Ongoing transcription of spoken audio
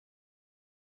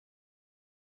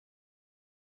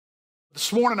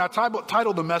This morning, I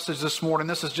titled the message this morning,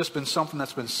 this has just been something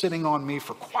that's been sitting on me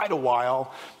for quite a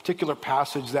while, particular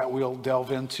passage that we'll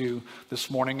delve into this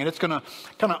morning. And it's going to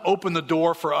kind of open the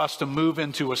door for us to move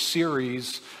into a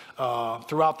series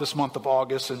throughout this month of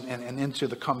August and into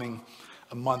the coming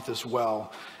month as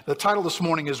well. The title this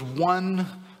morning is One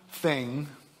Thing,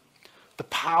 the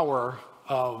Power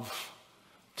of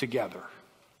Together.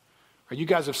 You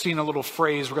guys have seen a little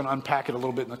phrase. We're going to unpack it a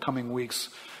little bit in the coming weeks.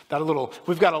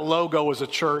 We've got a logo as a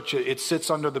church. It sits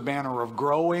under the banner of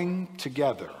growing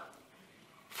together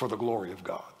for the glory of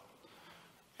God.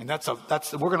 And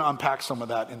we're going to unpack some of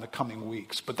that in the coming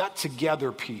weeks. But that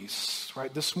together piece,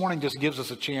 right, this morning just gives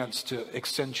us a chance to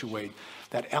accentuate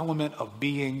that element of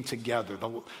being together.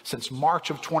 Since March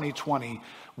of 2020,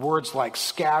 words like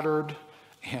scattered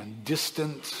and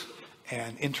distant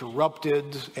and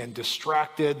interrupted and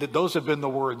distracted, those have been the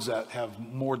words that have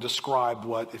more described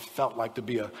what it felt like to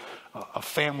be a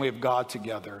family of God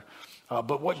together.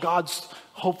 But what God's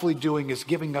hopefully doing is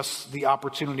giving us the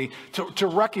opportunity to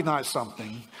recognize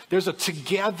something. There's a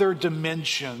together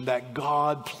dimension that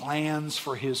God plans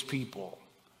for his people.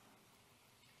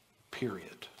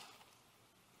 Period.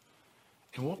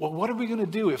 And what are we going to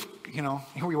do if,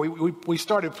 we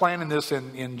started planning this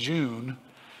in June,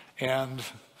 and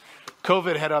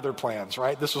COVID had other plans,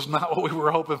 right? This was not what we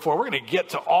were hoping for. We're going to get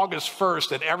to August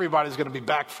 1st and everybody's going to be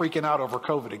back freaking out over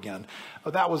COVID again.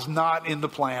 But that was not in the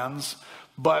plans.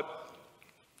 But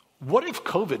what if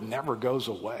COVID never goes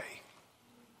away?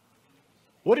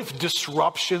 What if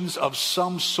disruptions of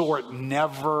some sort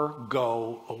never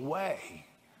go away?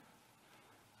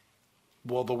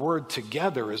 Well, the word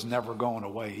together is never going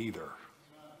away either.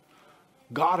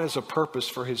 God has a purpose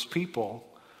for his people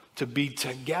to be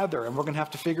together, and we're going to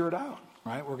have to figure it out,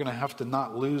 right? We're going to have to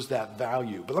not lose that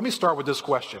value. But let me start with this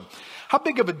question. How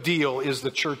big of a deal is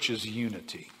the church's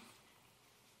unity?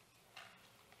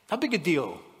 How big a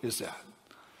deal is that?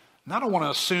 And I don't want to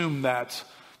assume that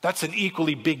that's an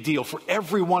equally big deal for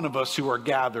every one of us who are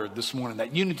gathered this morning,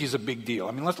 that unity is a big deal.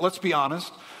 I mean, let's be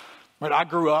honest, right? I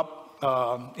grew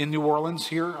up in New Orleans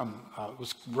here. I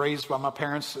was raised by my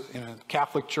parents in a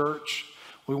Catholic church.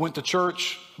 We went to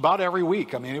church about every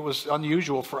week. I mean, it was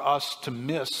unusual for us to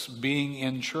miss being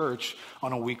in church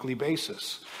on a weekly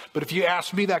basis. But if you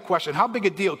ask me that question, how big a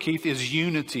deal, Keith, is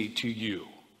unity to you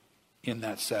in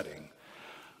that setting?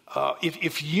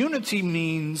 If unity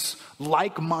means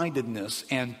like-mindedness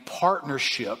and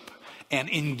partnership and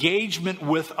engagement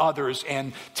with others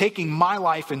and taking my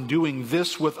life and doing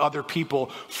this with other people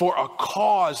for a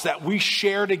cause that we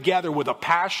share together with a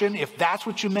passion, if that's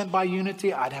what you meant by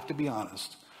unity, I'd have to be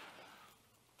honest.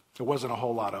 There wasn't a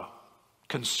whole lot of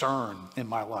concern in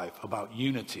my life about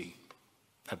unity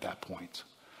at that point.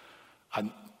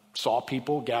 I saw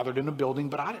people gathered in a building,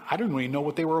 but I didn't really know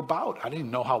what they were about. I didn't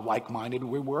know how like-minded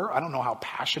we were. I don't know how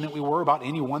passionate we were about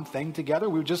any one thing together.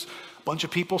 We were just a bunch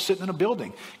of people sitting in a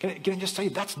building. Can I just tell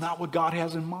you, that's not what God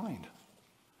has in mind.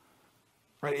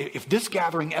 Right? If this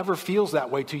gathering ever feels that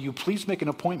way to you, please make an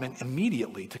appointment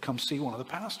immediately to come see one of the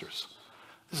pastors.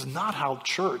 This is not how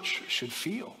church should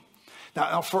feel.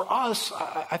 Now for us,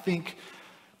 I think,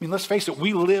 let's face it,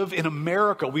 we live in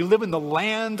America. We live in the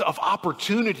land of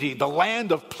opportunity, the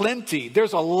land of plenty.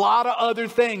 There's a lot of other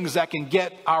things that can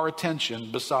get our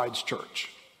attention besides church.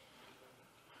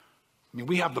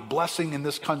 We have the blessing in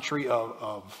this country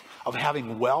of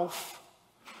having wealth,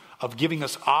 of giving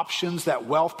us options. That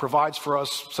wealth provides for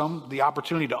us the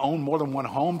opportunity to own more than one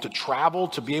home, to travel,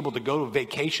 to be able to go to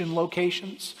vacation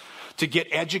locations, to get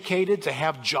educated, to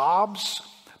have jobs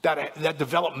that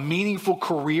develop meaningful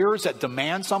careers that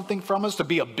demand something from us, to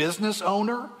be a business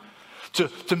owner,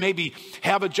 to maybe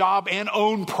have a job and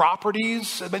own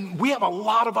properties. We have a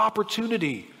lot of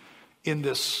opportunity in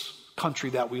this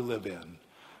country that we live in.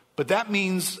 But that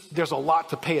means there's a lot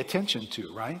to pay attention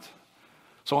to, right?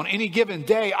 So on any given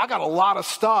day, I got a lot of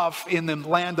stuff in the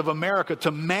land of America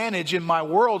to manage in my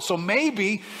world. So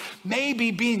maybe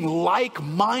being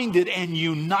like-minded and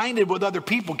united with other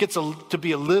people gets to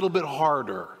be a little bit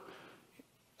harder.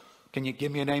 Can you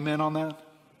give me an amen on that?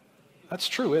 That's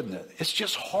true, isn't it? It's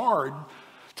just hard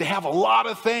to have a lot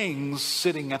of things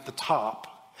sitting at the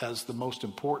top as the most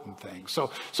important thing. So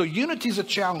unity is a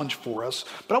challenge for us.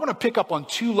 But I want to pick up on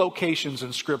two locations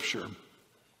in Scripture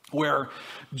where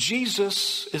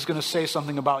Jesus is going to say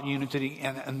something about unity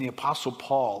and the Apostle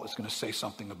Paul is going to say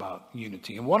something about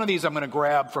unity. And one of these I'm going to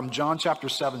grab from John chapter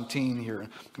 17 here. I'm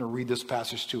going to read this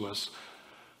passage to us.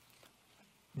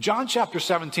 John chapter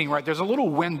 17, right, there's a little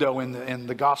window in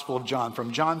the Gospel of John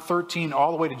from John 13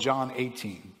 all the way to John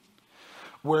 18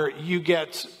 where you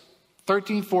get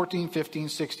 13, 14, 15,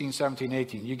 16, 17,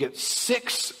 18. You get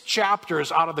 6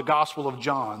 chapters out of the Gospel of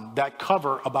John that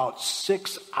cover about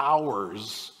 6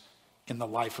 hours in the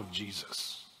life of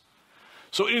Jesus.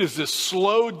 So it is this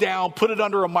slow down, put it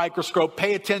under a microscope,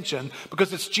 pay attention,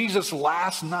 because it's Jesus'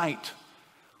 last night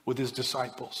with his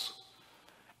disciples.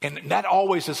 And that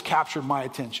always has captured my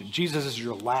attention. Jesus is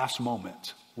your last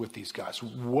moment with these guys.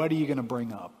 What are you going to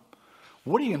bring up?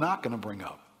 What are you not going to bring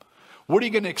up? What are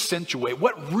you going to accentuate?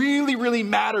 What really, really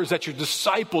matters that your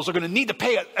disciples are going to need to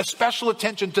pay a special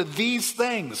attention to these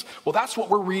things? Well, that's what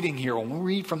we're reading here. When we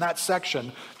read from that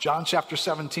section, John chapter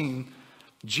 17,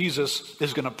 Jesus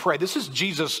is going to pray. This is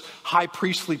Jesus' high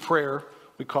priestly prayer,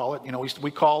 we call it. You know,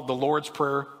 we call the Lord's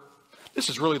Prayer. This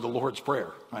is really the Lord's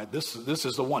Prayer, right? This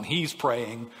is the one he's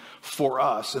praying for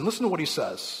us. And listen to what he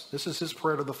says. This is his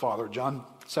prayer to the Father, John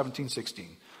 17,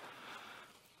 16.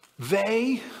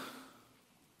 They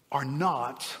are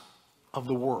not of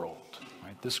the world,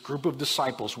 right? This group of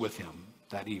disciples with him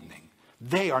that evening.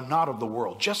 They are not of the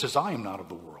world, just as I am not of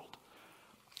the world.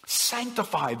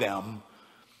 Sanctify them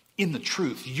in the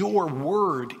truth. Your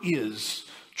word is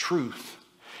truth.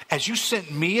 As you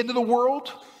sent me into the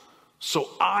world, so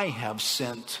I have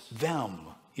sent them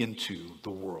into the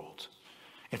world.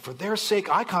 And for their sake,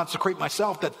 I consecrate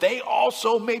myself, that they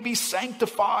also may be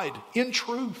sanctified in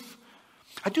truth.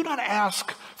 I do not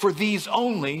ask for these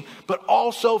only, but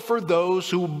also for those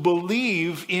who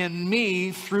believe in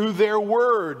me through their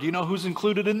word. You know who's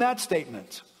included in that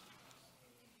statement?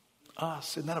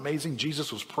 Us. Isn't that amazing?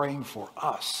 Jesus was praying for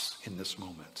us in this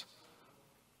moment.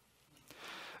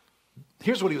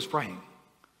 Here's what he was praying.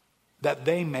 That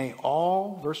they may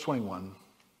all, verse 21,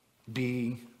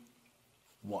 be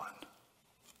one.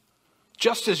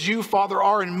 Just as you, Father,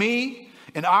 are in me,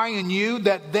 and I in you,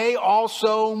 that they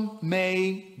also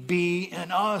may be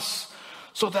in us,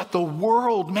 so that the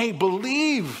world may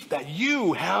believe that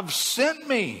you have sent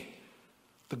me.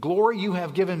 The glory you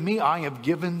have given me, I have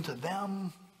given to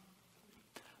them,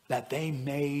 that they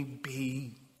may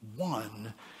be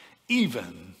one,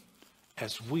 even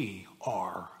as we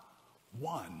are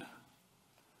one.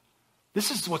 This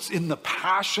is what's in the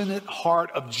passionate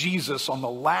heart of Jesus on the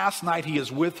last night he is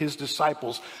with his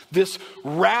disciples. This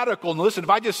radical, and listen, if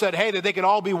I just said, hey, that they could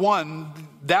all be one,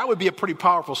 that would be a pretty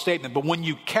powerful statement. But when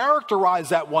you characterize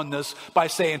that oneness by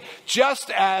saying, just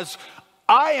as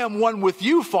I am one with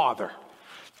you, Father,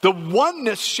 the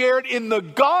oneness shared in the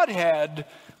Godhead,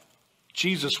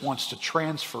 Jesus wants to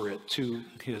transfer it to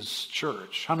his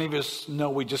church. How many of us know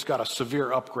we just got a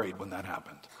severe upgrade when that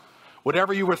happened?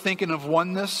 Whatever you were thinking of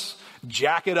oneness,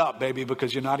 jack it up, baby,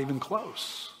 because you're not even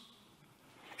close.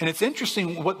 And it's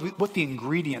interesting what the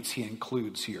ingredients he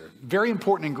includes here. Very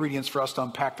important ingredients for us to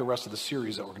unpack the rest of the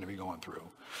series that we're going to be going through.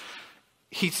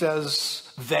 He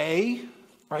says they,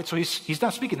 right? So he's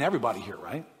not speaking to everybody here,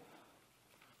 right?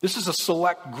 This is a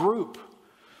select group.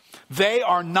 They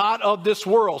are not of this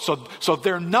world. So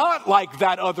they're not like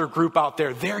that other group out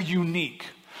there. They're unique.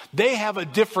 They have a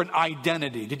different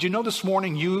identity. Did you know this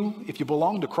morning, if you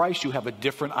belong to Christ, you have a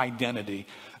different identity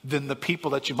than the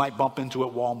people that you might bump into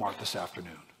at Walmart this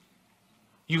afternoon.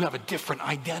 You have a different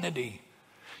identity.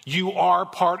 You are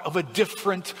part of a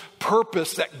different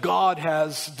purpose that God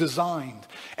has designed.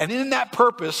 And in that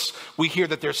purpose, we hear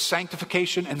that there's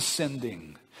sanctification and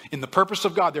sending. In the purpose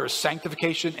of God, there is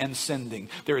sanctification and sending.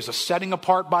 There is a setting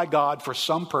apart by God for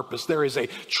some purpose. There is a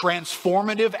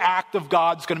transformative act of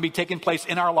God that's going to be taking place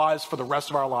in our lives for the rest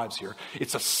of our lives here.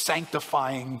 It's a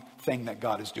sanctifying thing that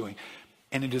God is doing.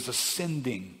 And it is a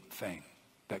sending thing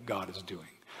that God is doing.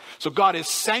 So God is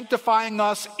sanctifying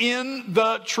us in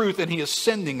the truth, and he is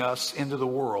sending us into the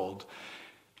world.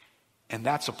 And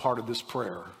that's a part of this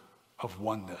prayer of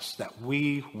oneness, that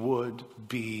we would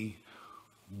be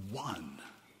one.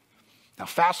 Now,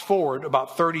 fast forward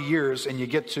about 30 years and you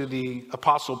get to the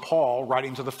Apostle Paul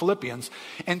writing to the Philippians.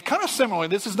 And kind of similarly,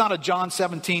 this is not a John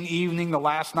 17 evening, the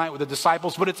last night with the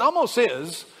disciples, but it almost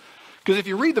is. Because if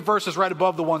you read the verses right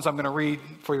above the ones I'm going to read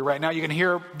for you right now, you can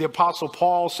hear the Apostle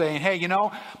Paul saying, hey, I'm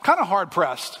kind of hard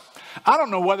pressed. I don't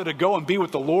know whether to go and be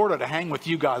with the Lord or to hang with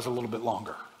you guys a little bit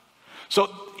longer. So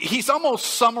he's almost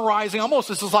summarizing, this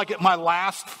is like my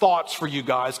last thoughts for you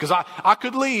guys, because I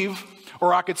could leave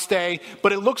or I could stay,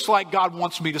 but it looks like God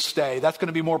wants me to stay. That's going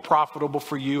to be more profitable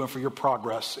for you and for your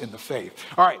progress in the faith.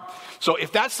 All right, so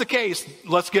if that's the case,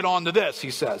 let's get on to this,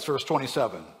 he says, verse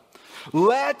 27.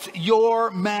 Let your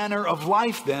manner of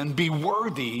life then be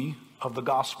worthy of the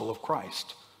gospel of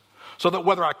Christ, so that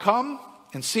whether I come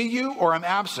and see you or I'm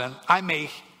absent, I may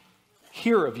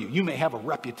hear of you. You may have a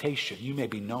reputation. You may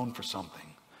be known for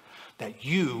something. that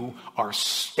you are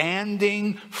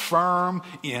standing firm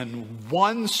in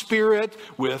one spirit,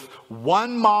 with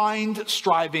one mind,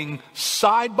 striving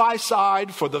side by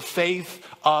side for the faith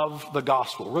of the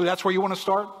gospel. Really, that's where you want to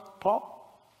start, Paul?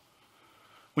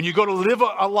 When you go to live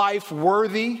a life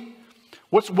worthy,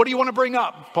 what do you want to bring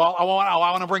up, Paul? I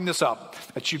want to bring this up,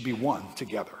 that you'd be one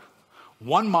together.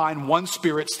 One mind, one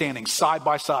spirit, standing side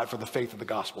by side for the faith of the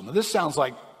gospel. Now, this sounds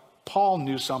like Paul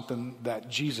knew something that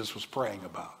Jesus was praying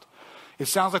about. It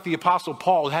sounds like the Apostle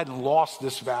Paul hadn't lost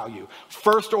this value.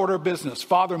 First order of business,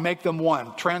 Father, make them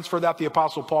one. Transfer that to the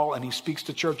Apostle Paul, and he speaks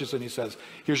to churches and he says,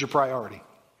 here's your priority.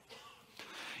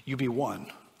 You be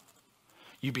one.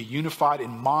 You be unified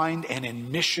in mind and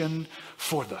in mission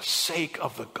for the sake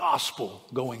of the gospel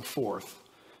going forth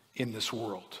in this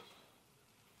world.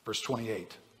 Verse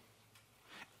 28.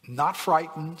 Not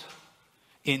frightened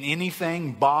in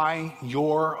anything by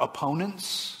your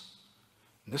opponents.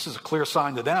 And this is a clear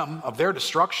sign to them of their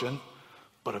destruction,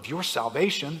 but of your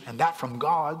salvation, and that from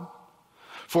God.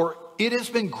 For it has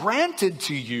been granted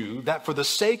to you that for the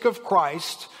sake of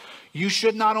Christ, you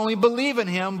should not only believe in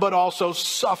him, but also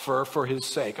suffer for his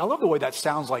sake. I love the way that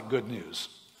sounds like good news.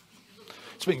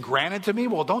 It's been granted to me.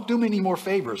 Well, don't do me any more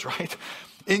favors, right?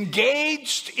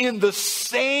 Engaged in the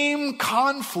same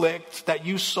conflict that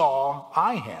you saw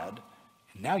I had,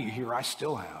 and now you hear I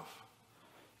still have.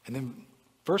 And then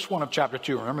verse 1 of chapter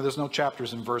 2. Remember, there's no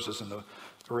chapters and verses in the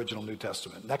original New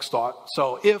Testament. Next thought.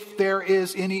 So if there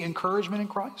is any encouragement in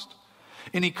Christ,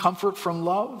 any comfort from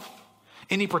love,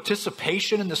 any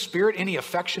participation in the Spirit, any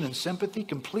affection and sympathy,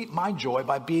 complete my joy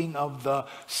by being of the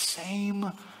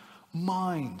same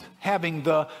mind, having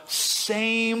the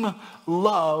same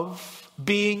love,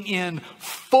 being in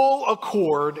full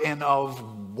accord and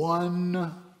of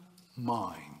one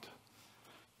mind.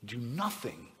 Do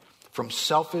nothing from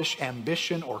selfish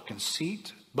ambition or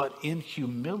conceit, but in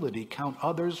humility count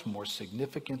others more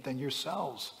significant than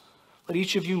yourselves. Let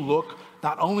each of you look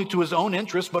not only to his own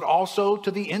interests, but also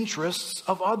to the interests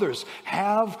of others.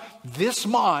 Have this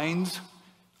mind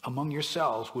among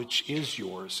yourselves, which is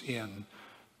yours in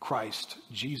Christ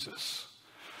Jesus.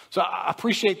 So I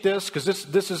appreciate this, because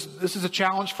this is a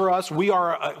challenge for us. We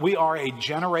are a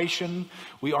generation,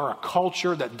 we are a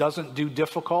culture that doesn't do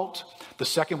difficult. The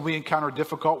second we encounter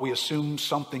difficult, we assume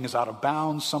something is out of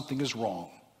bounds, something is wrong.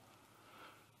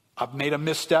 I've made a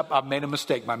misstep, I've made a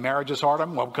mistake. My marriage is hard,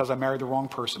 well, because I married the wrong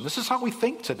person. This is how we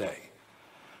think today.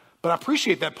 But I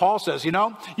appreciate that Paul says,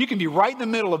 you can be right in the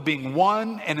middle of being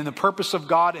one and in the purpose of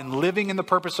God and living in the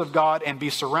purpose of God and be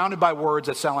surrounded by words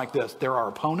that sound like this. There are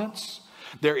opponents.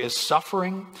 There is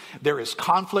suffering. There is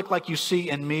conflict like you see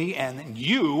in me, and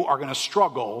you are going to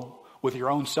struggle with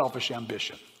your own selfish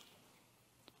ambition.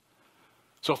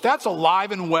 So if that's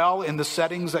alive and well in the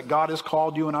settings that God has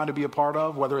called you and I to be a part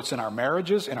of, whether it's in our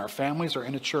marriages, in our families, or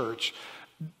in a church,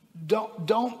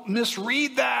 don't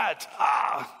misread that.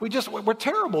 We're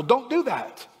terrible. Don't do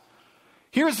that.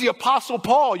 Here's the Apostle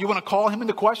Paul. You want to call him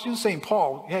into question, saying,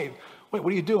 Paul, hey, wait,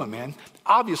 what are you doing, man?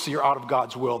 Obviously, you're out of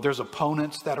God's will. There's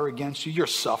opponents that are against you. You're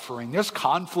suffering. There's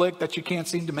conflict that you can't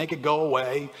seem to make it go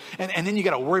away. And then you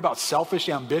got to worry about selfish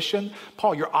ambition.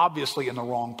 Paul, you're obviously in the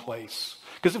wrong place.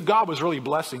 Because if God was really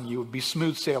blessing you, it would be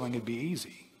smooth sailing. It'd be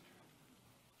easy.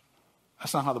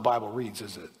 That's not how the Bible reads,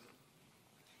 is it?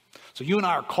 So you and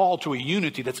I are called to a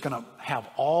unity that's going to have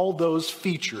all those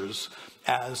features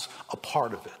as a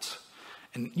part of it.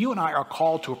 And you and I are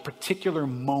called to a particular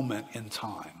moment in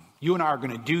time. You and I are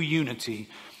going to do unity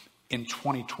in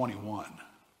 2021.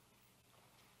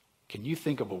 Can you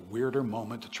think of a weirder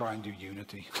moment to try and do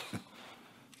unity?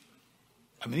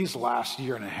 I mean, these last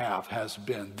year and a half has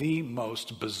been the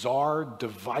most bizarre,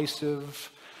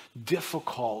 divisive,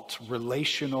 difficult,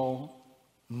 relational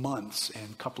months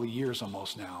and couple of years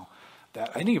almost now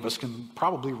that any of us can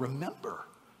probably remember.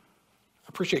 I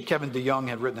appreciate Kevin DeYoung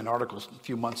had written an article a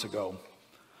few months ago.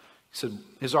 He said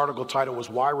his article title was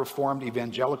Why Reformed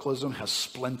Evangelicalism Has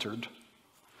Splintered.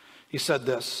 He said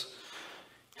this.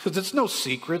 He says, it's no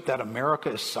secret that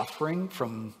America is suffering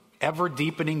from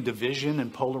ever-deepening division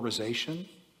and polarization.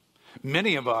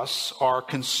 Many of us are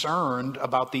concerned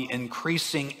about the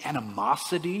increasing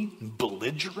animosity,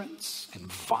 belligerence, and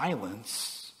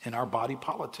violence in our body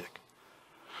politic.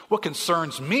 What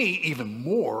concerns me even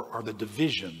more are the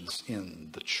divisions in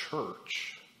the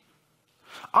church.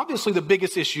 Obviously, the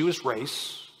biggest issue is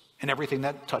race and everything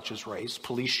that touches race,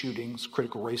 police shootings,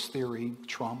 critical race theory,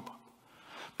 Trump.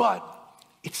 But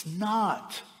it's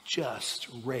not just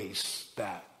race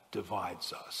that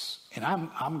divides us. And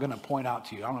I'm going to point out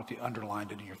to you, I don't know if you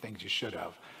underlined it in your things, you should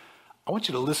have. I want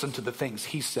you to listen to the things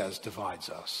he says divides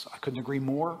us. I couldn't agree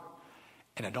more.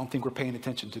 And I don't think we're paying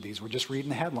attention to these. We're just reading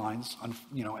the headlines.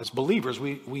 As believers,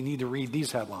 we need to read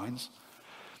these headlines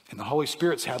and the Holy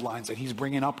Spirit's headlines that he's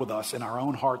bringing up with us in our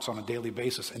own hearts on a daily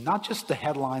basis. And not just the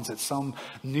headlines that some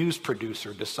news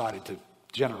producer decided to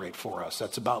generate for us.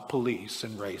 That's about police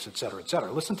and race, et cetera, et cetera.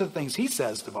 Listen to the things he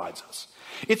says divides us.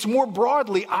 It's more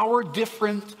broadly our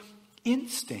different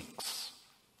instincts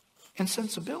and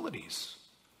sensibilities,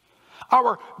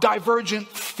 our divergent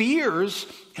fears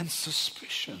and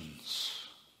suspicions,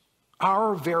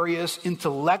 our various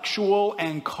intellectual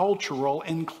and cultural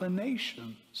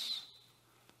inclinations.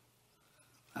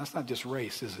 That's not just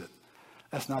race, is it?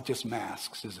 That's not just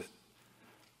masks, is it?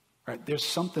 Right? There's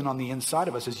something on the inside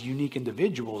of us as unique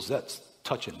individuals that's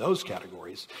touching those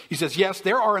categories. He says, yes,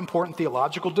 there are important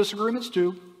theological disagreements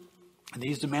too, and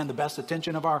these demand the best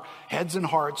attention of our heads and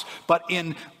hearts, but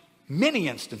in many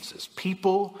instances,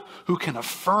 people who can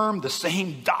affirm the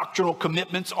same doctrinal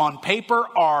commitments on paper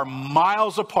are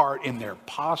miles apart in their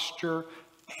posture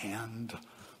and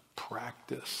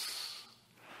practice.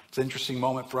 It's an interesting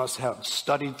moment for us to have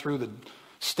studied through the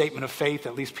statement of faith,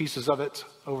 at least pieces of it,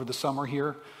 over the summer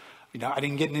here. I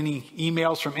didn't get any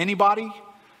emails from anybody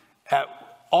at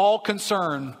all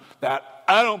concerned that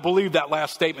I don't believe that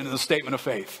last statement in the statement of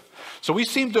faith. So we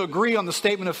seem to agree on the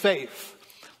statement of faith.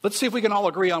 Let's see if we can all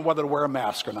agree on whether to wear a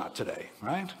mask or not today,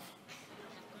 right?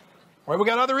 Right, we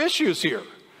got other issues here.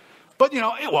 But,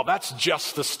 well, that's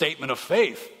just the statement of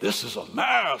faith. This is a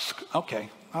mask. Okay.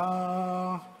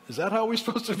 Is that how we're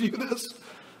supposed to view this?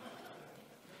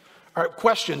 All right,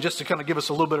 question, just to kind of give us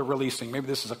a little bit of releasing. Maybe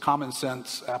this is a common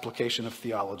sense application of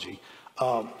theology.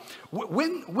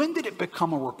 When did it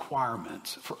become a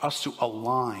requirement for us to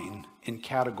align in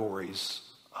categories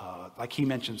like he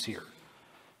mentions here,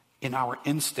 in our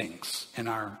instincts and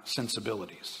our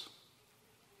sensibilities,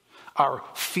 our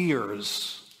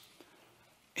fears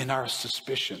and our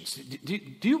suspicions?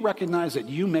 Do you recognize that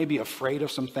you may be afraid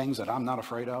of some things that I'm not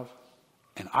afraid of?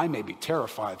 And I may be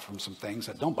terrified from some things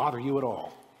that don't bother you at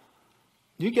all.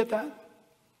 Do you get that?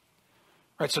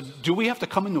 Right, so do we have to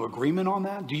come into agreement on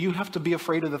that? Do you have to be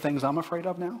afraid of the things I'm afraid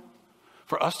of now?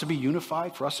 For us to be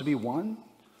unified, for us to be one?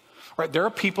 Right, there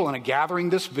are people in a gathering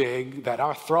this big that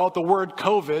are throw out the word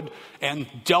COVID and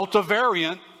Delta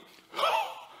variant.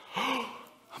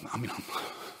 I'm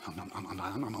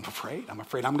afraid. I'm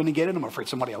afraid I'm going to get it. I'm afraid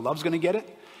somebody I love is going to get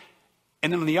it.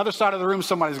 And then on the other side of the room,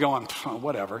 somebody's going,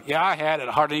 whatever. Yeah, I had it.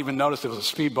 I hardly even noticed it was a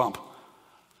speed bump.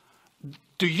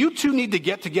 Do you two need to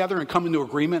get together and come into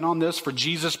agreement on this for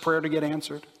Jesus' prayer to get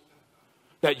answered?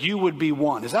 That you would be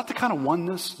one. Is that the kind of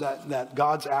oneness that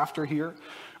God's after here?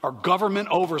 Or government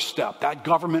overstep, that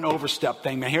government overstep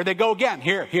thing. Man, here they go again.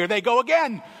 Here they go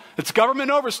again. It's government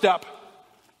overstep.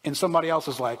 And somebody else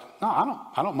is like, no,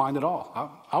 I don't mind at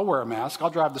all. I'll wear a mask. I'll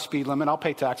drive the speed limit. I'll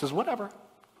pay taxes, whatever.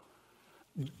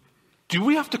 Do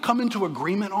we have to come into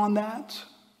agreement on that?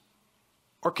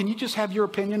 Or can you just have your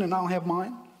opinion and I'll have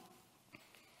mine?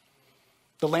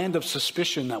 The land of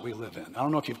suspicion that we live in. I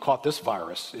don't know if you've caught this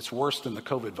virus. It's worse than the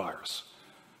COVID virus.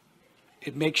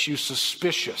 It makes you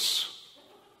suspicious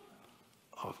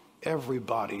of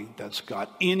everybody that's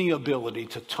got any ability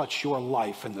to touch your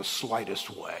life in the slightest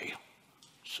way.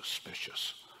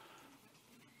 Suspicious.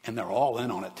 And they're all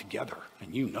in on it together,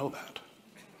 and you know that.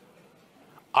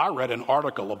 I read an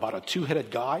article about a two-headed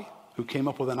guy who came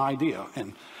up with an idea,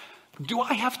 and do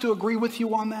I have to agree with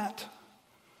you on that?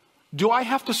 Do I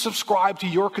have to subscribe to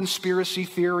your conspiracy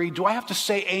theory? Do I have to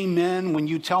say amen when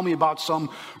you tell me about some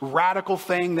radical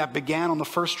thing that began on the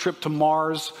first trip to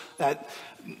Mars, that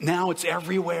now it's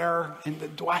everywhere?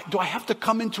 And do I have to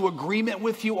come into agreement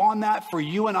with you on that for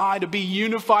you and I to be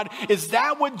unified? Is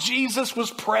that what Jesus was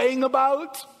praying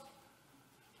about?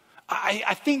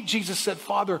 I think Jesus said,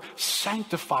 Father,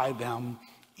 sanctify them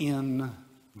in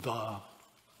the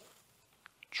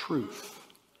truth.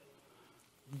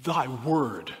 Thy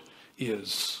word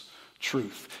is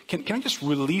truth. Can I just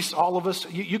release all of us?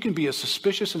 You can be as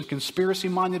suspicious and conspiracy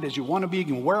minded as you want to be. You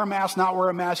can wear a mask, not wear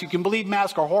a mask. You can believe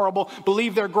masks are horrible,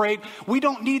 believe they're great. We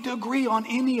don't need to agree on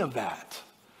any of that.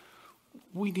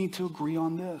 We need to agree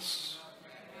on this.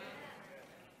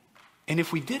 And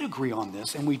if we did agree on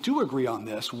this, and we do agree on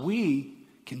this, we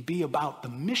can be about the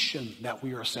mission that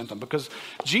we are sent on. Because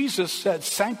Jesus said,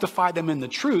 sanctify them in the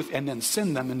truth and then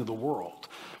send them into the world.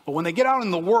 But when they get out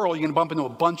in the world, you're going to bump into a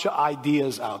bunch of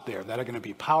ideas out there that are going to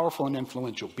be powerful and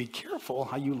influential. Be careful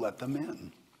how you let them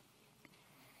in.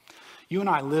 You and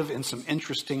I live in some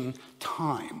interesting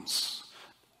times.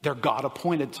 They're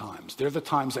God-appointed times. They're the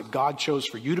times that God chose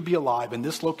for you to be alive in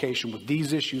this location with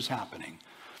these issues happening.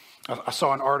 I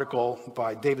saw an article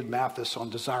by David Mathis on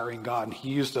Desiring God, and he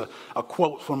used a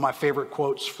quote, one of my favorite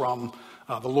quotes from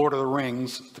The Lord of the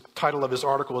Rings. The title of his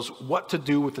article is "What to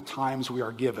Do with the Times We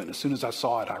Are Given." As soon as I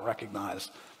saw it, I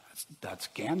recognized that's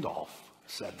Gandalf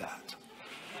said that.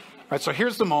 Right, so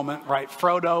here's the moment, right?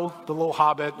 Frodo, the little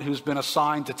hobbit who's been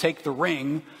assigned to take the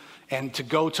ring and to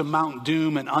go to Mount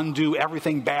Doom and undo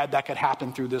everything bad that could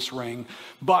happen through this ring.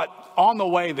 But on the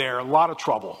way there, a lot of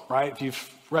trouble, right? If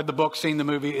you've read the book, seen the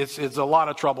movie, it's a lot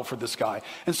of trouble for this guy.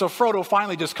 And so Frodo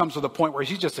finally just comes to the point where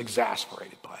he's just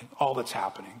exasperated by all that's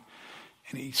happening.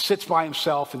 And he sits by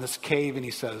himself in this cave and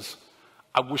he says,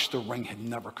 I wish the ring had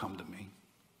never come to me.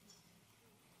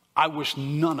 I wish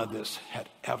none of this had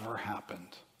ever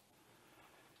happened.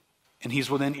 And he's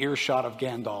within earshot of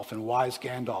Gandalf, and wise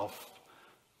Gandalf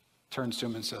turns to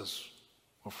him and says,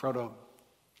 well, Frodo,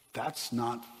 that's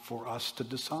not for us to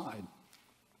decide.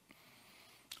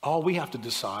 All we have to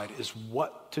decide is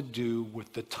what to do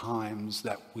with the times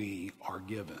that we are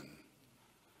given.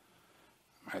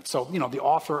 Right, so, the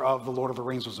author of The Lord of the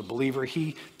Rings was a believer.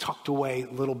 He tucked away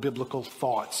little biblical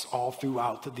thoughts all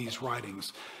throughout these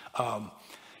writings.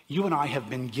 You and I have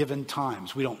been given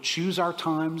times. We don't choose our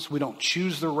times. We don't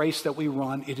choose the race that we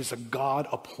run. It is a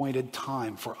God-appointed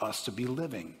time for us to be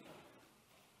living.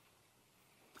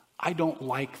 I don't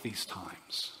like these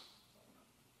times.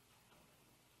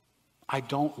 I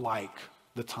don't like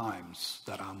the times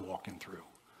that I'm walking through.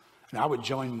 And I would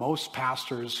join most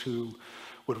pastors who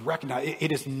would recognize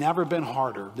it has never been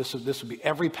harder. This would be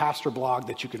every pastor blog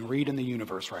that you can read in the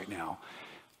universe right now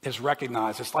is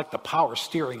recognized. It's like the power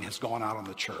steering has gone out on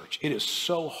the church. It is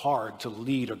so hard to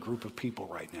lead a group of people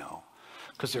right now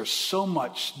because there's so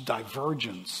much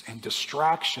divergence and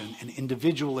distraction and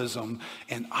individualism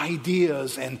and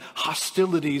ideas and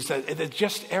hostilities that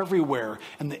just everywhere.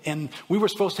 And we were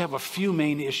supposed to have a few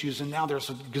main issues, and now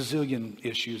there's a gazillion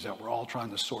issues that we're all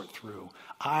trying to sort through.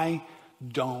 I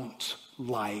don't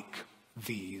like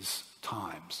these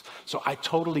times. So I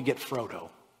totally get Frodo.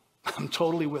 I'm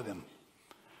totally with him.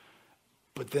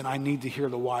 But then I need to hear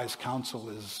the wise counsel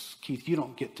is, Keith, you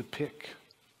don't get to pick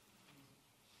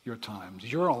your times.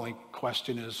 Your only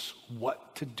question is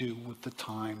what to do with the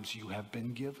times you have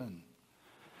been given.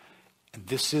 And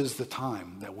this is the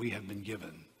time that we have been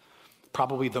given.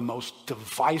 Probably the most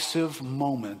divisive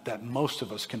moment that most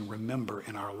of us can remember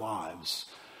in our lives.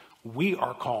 We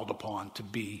are called upon to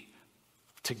be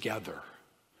together,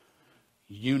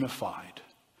 unified,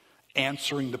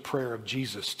 answering the prayer of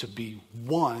Jesus to be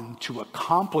one to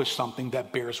accomplish something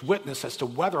that bears witness as to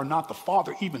whether or not the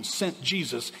Father even sent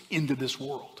Jesus into this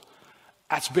world.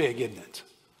 That's big, isn't it?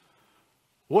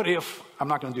 What if, I'm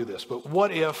not going to do this, but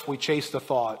what if we chase the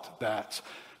thought that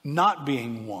not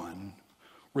being one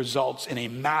results in a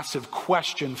massive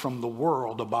question from the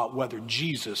world about whether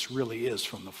Jesus really is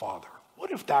from the Father?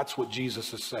 What if that's what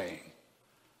Jesus is saying?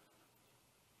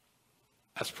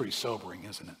 That's pretty sobering,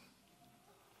 isn't it?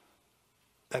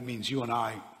 That means you and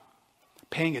I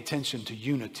paying attention to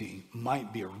unity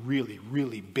might be a really,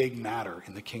 really big matter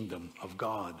in the kingdom of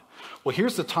God. Well,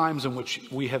 here's the times in which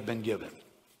we have been given.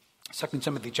 2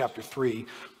 Timothy chapter 3,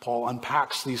 Paul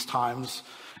unpacks these times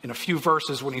in a few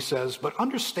verses when he says, but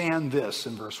understand this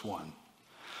in verse 1,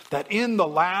 that in the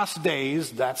last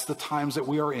days, that's the times that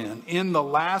we are in the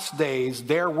last days,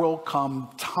 there will come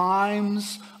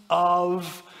times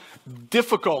of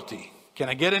difficulty. Can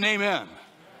I get an amen?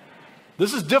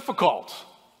 This is difficult.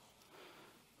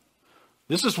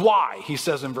 This is why, he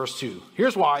says in verse 2.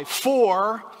 Here's why.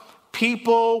 For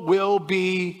people will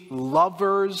be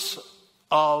lovers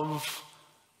of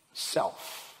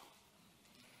self.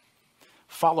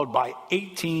 Followed by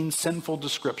 18 sinful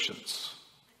descriptions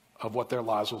of what their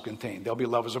lives will contain. They'll be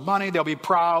lovers of money. They'll be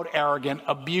proud, arrogant,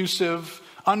 abusive,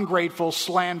 ungrateful,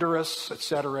 slanderous,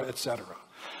 etc., etc.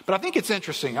 But I think it's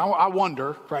interesting. I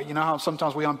wonder, right? You know how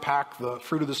sometimes we unpack the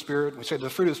fruit of the Spirit. We say the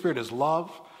fruit of the Spirit is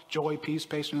love, joy, peace,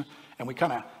 patience. And we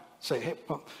kind of say, hey,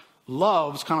 well,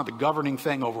 love's kind of the governing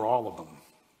thing over all of them.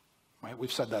 Right?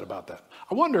 We've said that about that.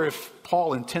 I wonder if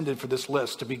Paul intended for this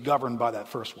list to be governed by that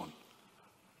first one.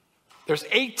 There's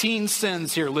 18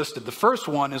 sins here listed. The first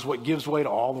one is what gives way to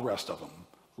all the rest of them.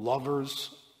 Lovers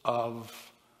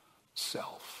of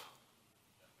self.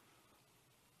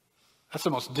 That's the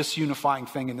most disunifying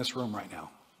thing in this room right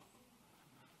now.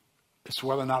 It's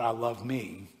whether or not I love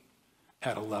me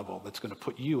at a level that's going to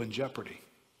put you in jeopardy.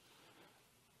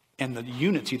 And the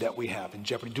unity that we have in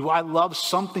jeopardy. Do I love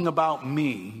something about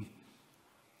me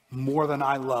more than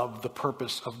I love the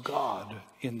purpose of God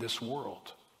in this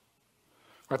world?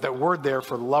 Right, that word there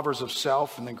for lovers of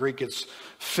self, in the Greek it's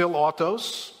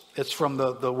philautos. It's from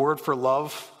the word for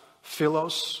love,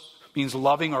 philos, means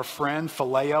loving or friend.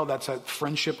 Phileo, that's a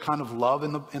friendship kind of love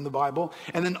in the Bible.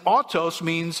 And then autos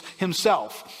means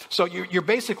himself. So you're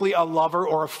basically a lover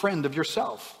or a friend of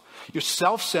yourself. You're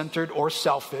self-centered or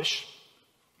selfish,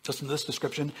 just in this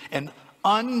description, and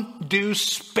undue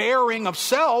sparing of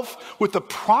self with the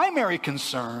primary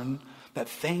concern that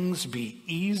things be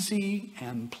easy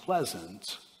and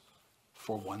pleasant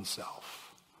for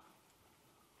oneself.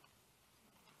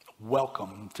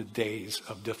 Welcome to days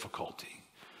of difficulty.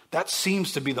 That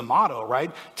seems to be the motto,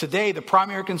 right? Today, the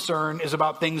primary concern is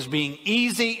about things being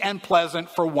easy and pleasant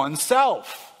for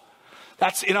oneself.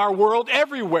 That's in our world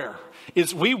everywhere,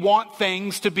 is we want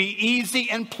things to be easy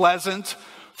and pleasant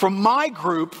for my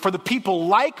group, for the people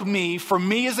like me, for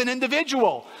me as an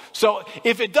individual. So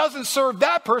if it doesn't serve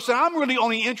that person, I'm really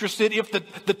only interested if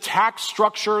the tax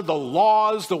structure, the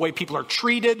laws, the way people are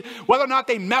treated, whether or not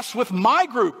they mess with my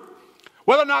group,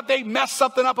 whether or not they mess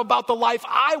something up about the life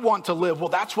I want to live. Well,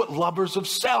 that's what lovers of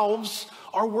selves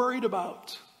are worried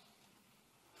about.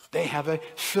 They have a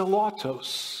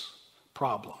philotos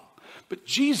problem. But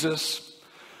Jesus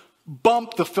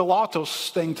bumped the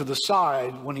philotos thing to the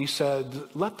side when he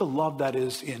said, let the love that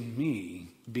is in me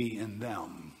be in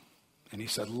them. And he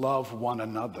said, love one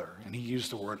another. And he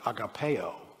used the word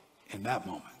agapeo in that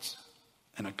moment.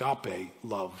 An agape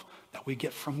love that we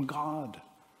get from God.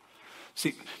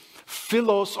 See,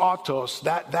 philos autos,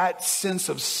 that sense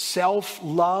of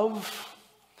self-love,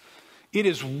 it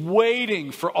is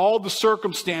waiting for all the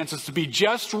circumstances to be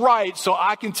just right so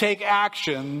I can take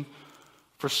action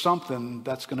for something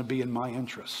that's going to be in my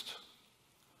interest.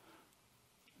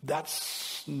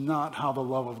 That's not how the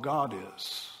love of God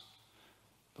is.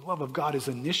 The love of God is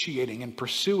initiating and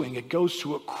pursuing. It goes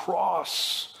to a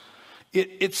cross.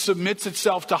 It submits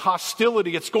itself to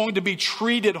hostility. It's going to be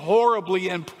treated horribly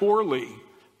and poorly,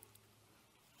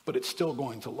 but it's still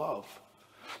going to love.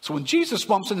 So when Jesus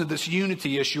bumps into this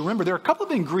unity issue, remember, there are a couple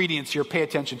of ingredients here pay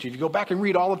attention to. If you go back and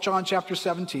read all of John chapter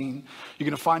 17, you're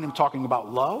going to find him talking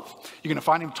about love. You're going to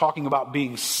find him talking about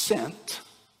being sent.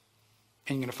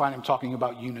 And you're going to find him talking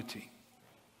about unity.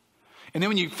 And then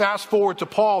when you fast forward to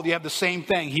Paul, you have the same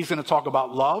thing. He's going to talk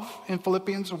about love in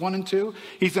Philippians 1 and 2.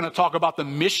 He's going to talk about the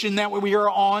mission that we are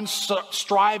on,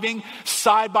 striving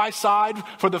side by side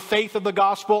for the faith of the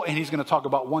gospel. And he's going to talk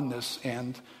about oneness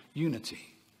and unity.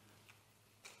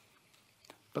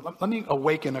 But let me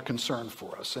awaken a concern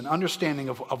for us, an understanding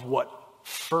of what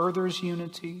furthers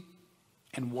unity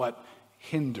and what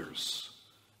hinders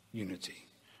unity,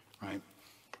 right?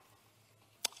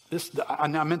 I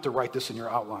meant to write this in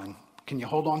your outline. Can you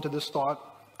hold on to this thought?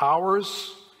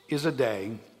 Ours is a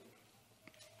day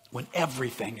when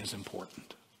everything is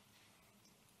important.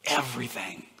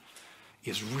 Everything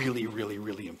is really, really,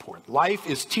 really important. Life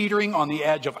is teetering on the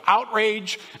edge of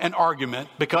outrage and argument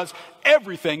because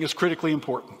everything is critically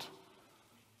important.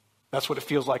 That's what it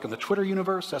feels like in the Twitter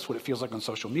universe. That's what it feels like on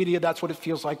social media. That's what it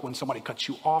feels like when somebody cuts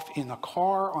you off in a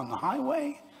car on the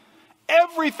highway.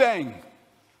 Everything.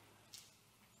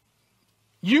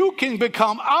 You can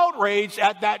become outraged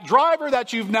at that driver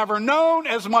that you've never known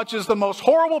as much as the most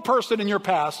horrible person in your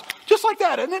past. Just like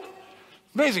that, isn't it?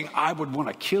 Amazing. I would want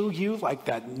to kill you like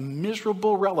that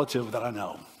miserable relative that I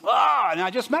know. And I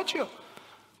just met you.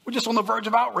 We're just on the verge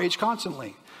of outrage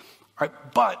constantly. All right,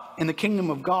 but in the kingdom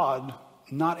of God,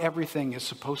 not everything is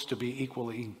supposed to be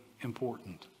equally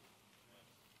important.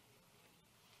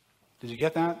 Did you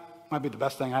get that? Might be the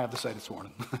best thing I have to say this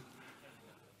morning.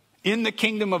 In the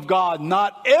kingdom of God,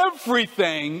 not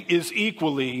everything is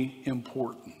equally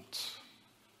important.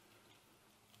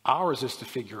 Ours is to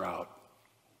figure out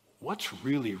what's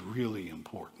really, really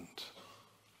important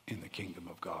in the kingdom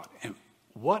of God? And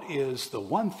what is the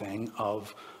one thing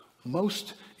of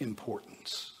most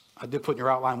importance? I did put in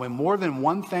your outline, when more than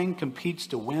one thing competes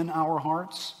to win our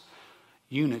hearts,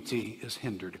 unity is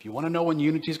hindered. If you want to know when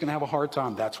unity is going to have a hard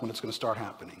time, that's when it's going to start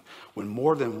happening. When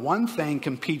more than one thing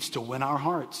competes to win our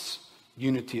hearts,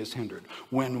 unity is hindered.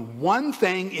 When one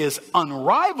thing is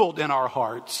unrivaled in our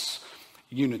hearts,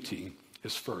 unity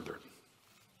is furthered.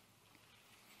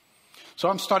 So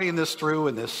I'm studying this through,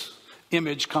 and this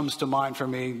image comes to mind for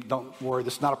me. Don't worry,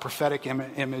 this is not a prophetic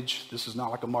image. This is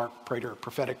not like a Mark Prater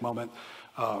prophetic moment.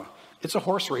 It's a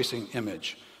horse racing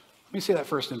image. Let me see that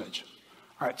first image.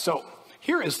 All right, so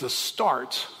here is the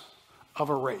start of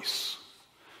a race.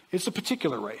 It's a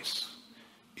particular race.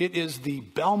 It is the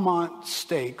Belmont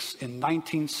Stakes in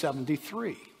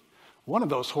 1973. One of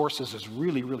those horses is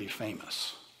really, really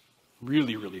famous.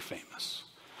 Really, really famous.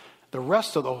 The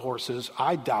rest of the horses,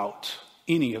 I doubt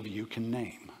any of you can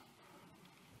name.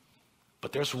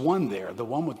 But there's one there, the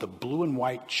one with the blue and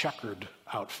white checkered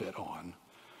outfit on.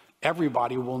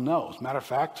 everybody will know. As a matter of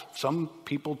fact, some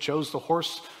people chose the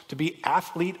horse to be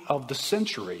athlete of the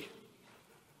century.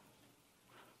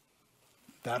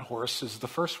 That horse is the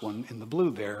first one in the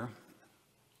blue there,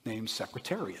 named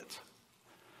Secretariat.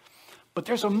 But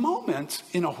there's a moment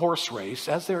in a horse race,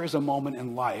 as there is a moment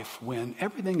in life, when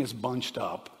everything is bunched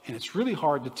up and it's really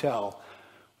hard to tell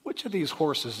which of these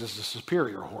horses is the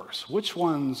superior horse. Which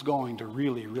one's going to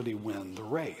really, really win the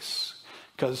race?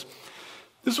 Because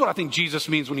this is what I think Jesus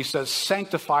means when he says,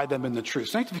 sanctify them in the truth.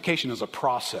 Sanctification is a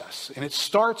process, and it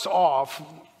starts off,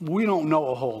 we don't know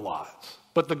a whole lot.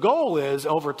 But the goal is,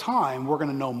 over time, we're going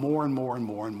to know more and more and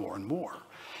more and more and more.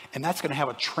 And that's going to have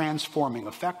a transforming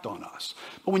effect on us.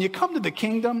 But when you come to the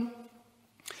kingdom,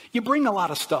 you bring a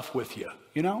lot of stuff with you,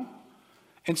 you know?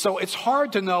 And so it's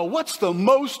hard to know what's the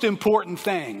most important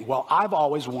thing. Well, I've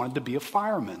always wanted to be a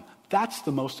fireman. That's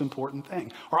the most important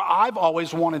thing. Or I've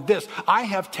always wanted this. I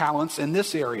have talents in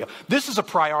this area. This is a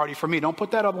priority for me. Don't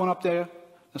put that one up there.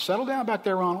 Now settle down back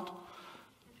there, Ronald.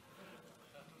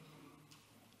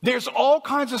 There's all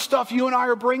kinds of stuff you and I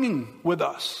are bringing with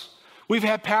us. We've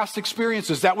had past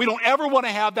experiences that we don't ever want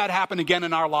to have that happen again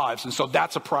in our lives. And so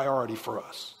that's a priority for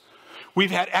us. We've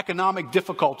had economic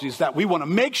difficulties that we want to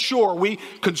make sure we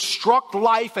construct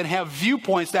life and have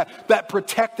viewpoints that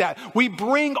protect that. We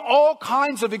bring all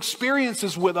kinds of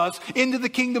experiences with us into the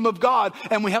kingdom of God,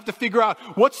 and we have to figure out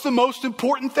what's the most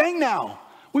important thing now.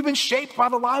 We've been shaped by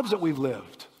the lives that we've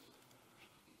lived.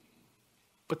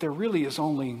 But there really is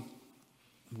only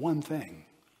one thing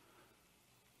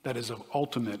that is of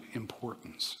ultimate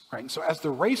importance, right? And so as the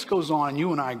race goes on,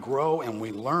 you and I grow and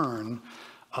we learn,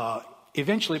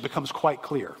 eventually it becomes quite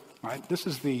clear, right? This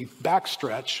is the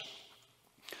backstretch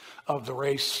of the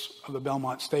race of the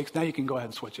Belmont Stakes. Now you can go ahead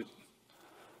and switch it.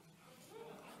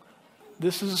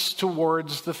 This is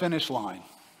towards the finish line.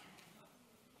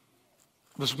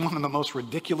 It was one of the most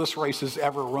ridiculous races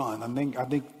ever run. I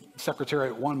think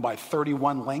Secretariat won by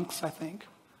 31 lengths, I think.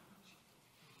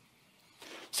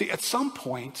 See, at some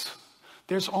point,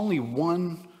 there's only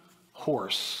one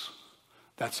horse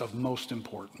that's of most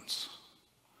importance.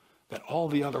 That all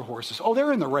the other horses,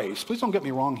 they're in the race. Please don't get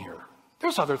me wrong here.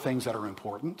 There's other things that are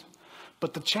important.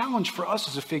 But the challenge for us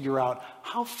is to figure out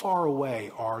how far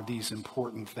away are these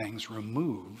important things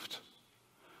removed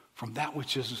from that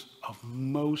which is of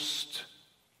most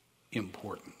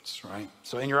importance, right?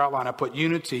 So in your outline, I put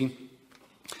unity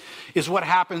is what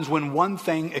happens when one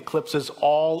thing eclipses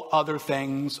all other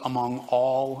things among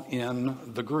all in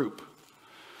the group.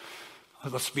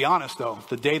 Let's be honest, though.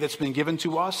 The day that's been given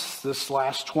to us, this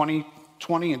last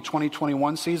 2020 and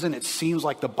 2021 season, it seems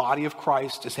like the body of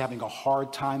Christ is having a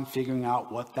hard time figuring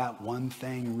out what that one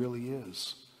thing really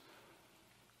is.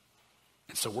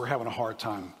 And so we're having a hard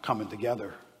time coming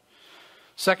together.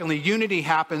 Secondly, unity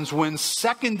happens when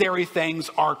secondary things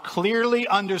are clearly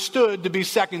understood to be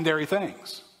secondary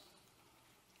things.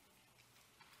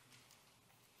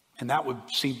 And that would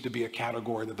seem to be a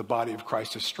category that the body of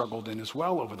Christ has struggled in as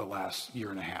well over the last year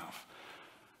and a half.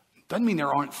 Doesn't mean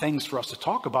there aren't things for us to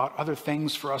talk about, other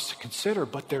things for us to consider,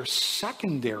 but they're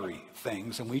secondary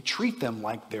things, and we treat them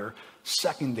like they're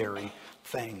secondary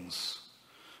things.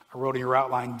 I wrote in your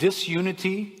outline,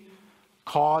 disunity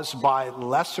caused by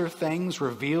lesser things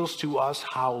reveals to us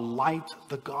how light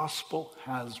the gospel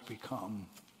has become.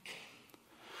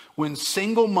 When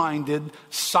single-minded,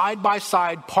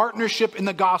 side-by-side partnership in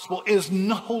the gospel is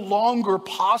no longer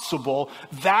possible,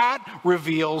 that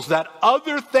reveals that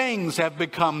other things have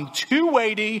become too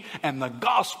weighty and the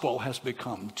gospel has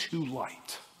become too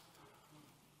light.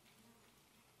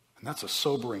 And that's a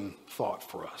sobering thought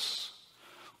for us.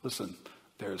 Listen,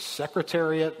 there's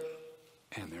Secretariat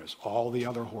and there's all the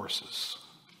other horses.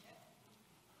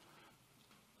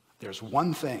 There's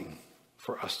one thing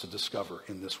for us to discover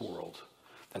in this world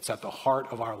that's at the heart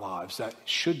of our lives, that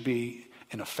should be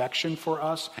an affection for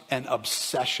us, an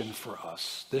obsession for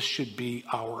us. This should be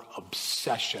our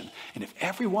obsession. And if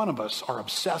every one of us are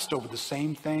obsessed over the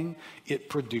same thing, it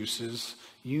produces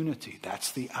unity.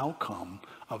 That's the outcome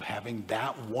of having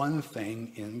that one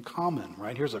thing in common,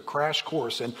 right? Here's a crash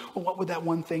course. And what would that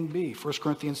one thing be? 1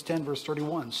 Corinthians 10, verse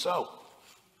 31. So,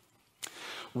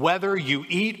 whether you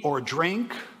eat or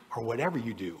drink or whatever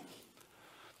you do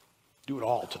it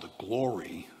all to the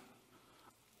glory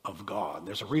of God.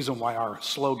 There's a reason why our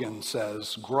slogan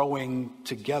says, growing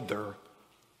together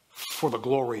for the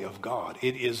glory of God.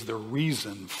 It is the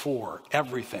reason for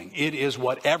everything. It is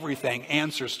what everything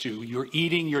answers to. Your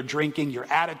eating, your drinking, your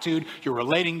attitude, your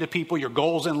relating to people, your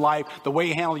goals in life, the way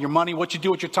you handle your money, what you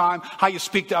do with your time, how you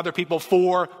speak to other people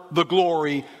for the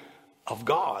glory of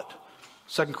God.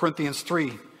 2 Corinthians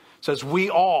 3 says, we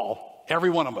all, Every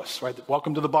one of us, right?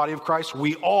 Welcome to the body of Christ.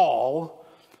 We all,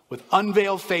 with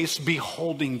unveiled face,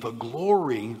 beholding the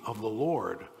glory of the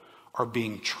Lord, are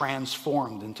being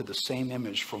transformed into the same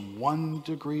image from one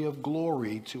degree of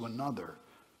glory to another.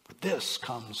 But this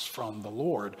comes from the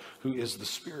Lord, who is the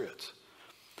Spirit.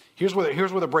 Here's where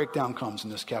the breakdown comes in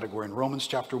this category in Romans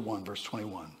chapter 1, verse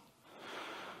 21.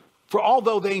 For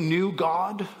although they knew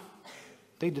God,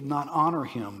 they did not honor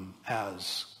him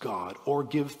as God or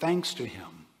give thanks to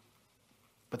him.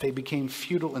 But they became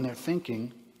futile in their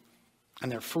thinking,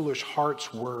 and their foolish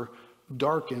hearts were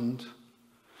darkened.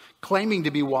 Claiming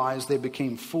to be wise, they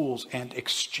became fools and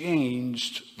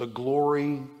exchanged the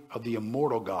glory of the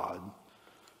immortal God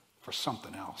for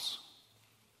something else.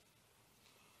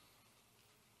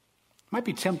 Might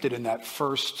be tempted in that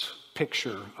first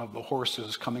picture of the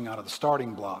horses coming out of the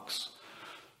starting blocks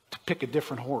to pick a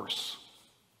different horse.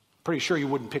 Pretty sure you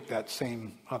wouldn't pick that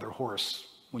same other horse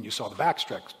when you saw the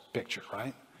backstretch picture,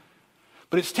 right?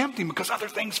 But it's tempting because other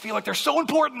things feel like they're so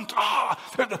important.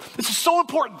 This is so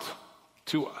important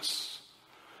to us.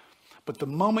 But the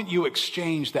moment you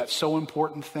exchange that so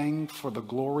important thing for the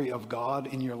glory of God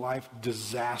in your life,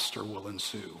 disaster will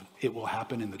ensue. It will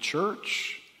happen in the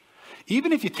church.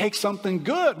 Even if you take something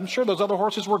good, I'm sure those other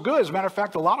horses were good. As a matter of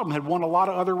fact, a lot of them had won a lot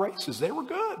of other races. They were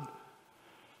good.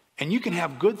 And you can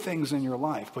have good things in your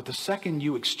life, but the second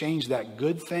you exchange that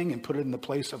good thing and put it in the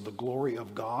place of the glory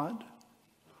of God,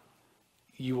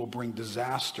 you will bring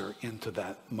disaster into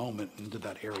that moment, into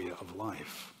that area of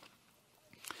life.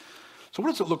 So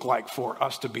what does it look like for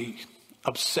us to be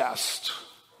obsessed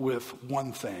with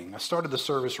one thing? I started the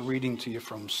service reading to you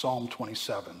from Psalm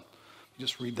 27.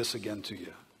 Just read this again to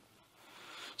you.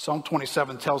 Psalm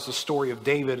 27 tells the story of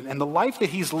David and the life that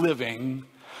he's living.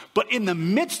 But in the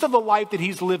midst of the life that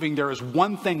he's living, there is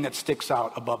one thing that sticks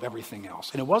out above everything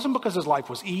else. And it wasn't because his life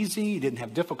was easy, he didn't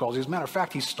have difficulties. As a matter of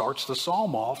fact, he starts the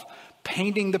psalm off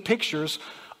painting the pictures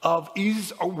of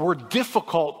these were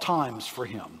difficult times for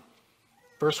him.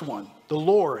 Verse 1, the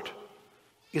Lord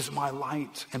is my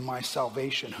light and my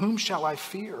salvation. Whom shall I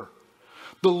fear?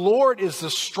 The Lord is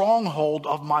the stronghold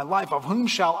of my life. Of whom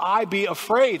shall I be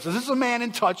afraid? So this is a man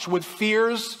in touch with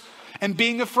fears and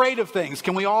being afraid of things.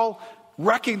 Can we all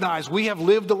recognize we have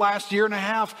lived the last year and a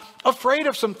half afraid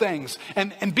of some things?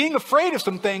 And being afraid of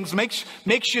some things makes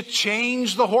you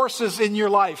change the horses in your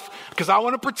life. Because I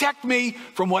want to protect me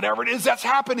from whatever it is that's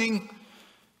happening. And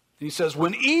he says,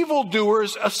 when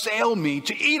evildoers assail me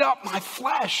to eat up my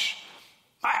flesh,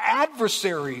 my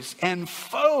adversaries and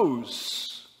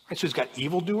foes. Right, so he's got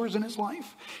evildoers in his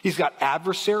life. He's got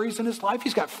adversaries in his life.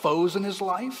 He's got foes in his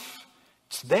life.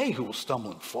 It's they who will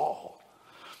stumble and fall.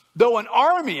 Though an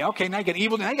army, okay, now you got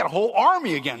evil, now you got a whole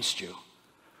army against you.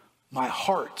 My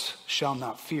heart shall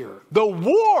not fear. Though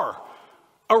war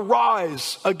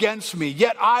arise against me,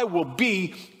 yet I will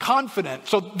be confident.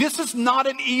 So this is not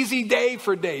an easy day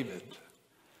for David.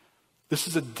 This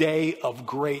is a day of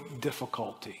great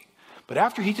difficulty. But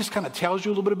after he just kind of tells you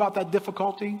a little bit about that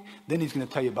difficulty, then he's going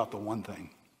to tell you about the one thing.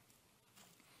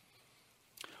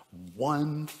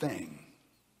 One thing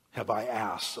have I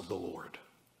asked of the Lord.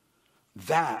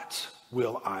 That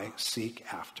will I seek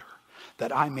after,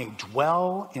 that I may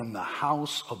dwell in the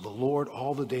house of the Lord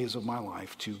all the days of my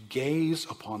life, to gaze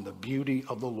upon the beauty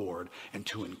of the Lord and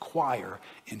to inquire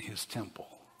in his temple.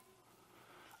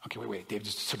 Okay, wait, David,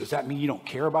 so does that mean you don't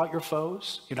care about your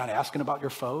foes? You're not asking about your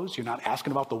foes? You're not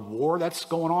asking about the war that's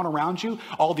going on around you?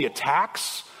 All the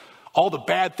attacks? All the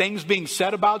bad things being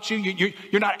said about you?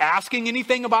 You're not asking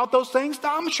anything about those things?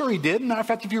 No, I'm sure he did. Matter of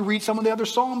fact, if you read some of the other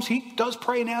Psalms, he does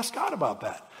pray and ask God about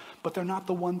that. But they're not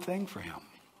the one thing for him.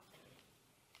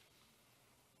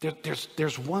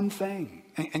 There's one thing.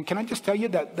 And can I just tell you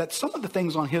that some of the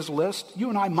things on his list, you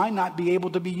and I might not be able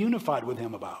to be unified with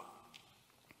him about.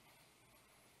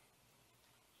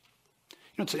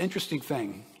 You know, it's an interesting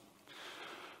thing.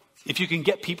 If you can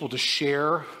get people to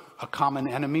share a common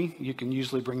enemy, you can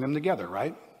usually bring them together,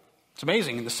 right? It's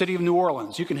amazing. In the city of New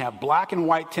Orleans, you can have black and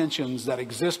white tensions that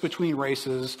exist between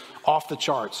races off the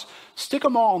charts. Stick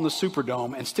them all in the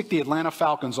Superdome and stick the Atlanta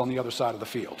Falcons on the other side of the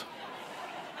field.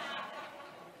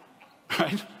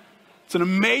 Right? It's an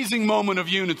amazing moment of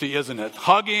unity, isn't it?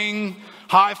 Hugging,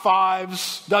 high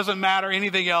fives, doesn't matter,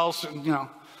 anything else, you know.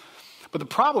 But the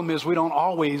problem is we don't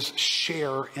always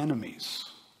share enemies.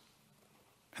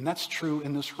 And that's true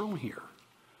in this room here.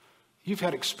 You've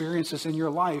had experiences in your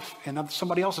life, and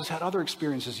somebody else has had other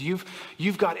experiences.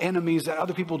 You've got enemies that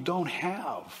other people don't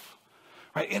have.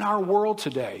 Right? In our world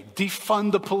today,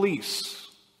 defund the police.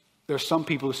 There's some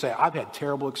people who say, I've had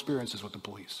terrible experiences with the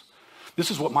police.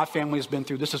 This is what my family has been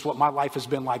through. This is what my life has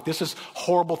been like. This is a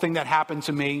horrible thing that happened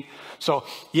to me. So,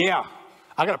 yeah,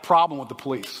 I got a problem with the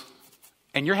police.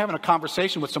 And you're having a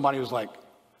conversation with somebody who's like,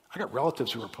 I got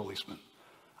relatives who are policemen.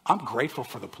 I'm grateful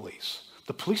for the police.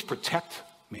 The police protect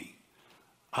me.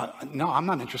 No, I'm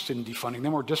not interested in defunding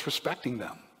them or disrespecting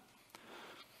them.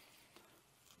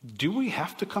 Do we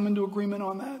have to come into agreement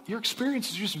on that? Your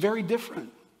experience is just very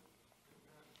different.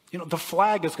 You know, the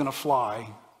flag is going to fly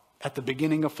at the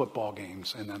beginning of football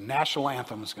games, and the national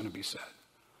anthem is going to be said.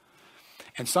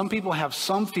 And some people have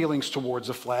some feelings towards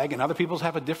a flag, and other people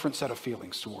have a different set of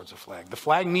feelings towards a flag. The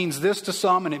flag means this to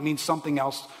some, and it means something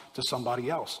else to somebody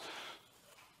else.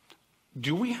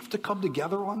 Do we have to come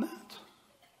together on that?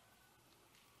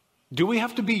 Do we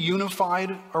have to be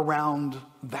unified around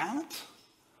that?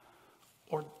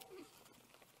 Or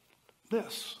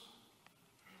this?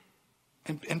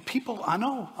 And people, I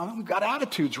know we've got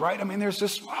attitudes, right? I mean, there's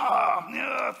this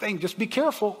thing. Just be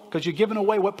careful, because you're giving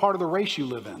away what part of the race you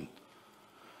live in.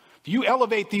 If you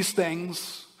elevate these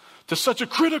things to such a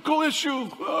critical issue,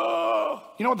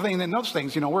 you know the thing. And those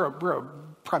things, you know, we're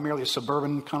primarily a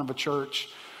suburban kind of a church.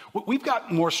 We've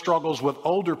got more struggles with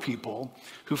older people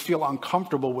who feel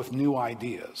uncomfortable with new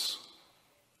ideas,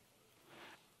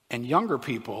 and younger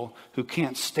people who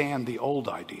can't stand the old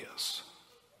ideas.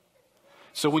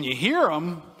 So when you hear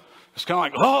them, it's kind of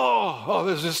like, oh,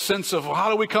 there's this sense of how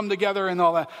do we come together and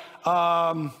all that.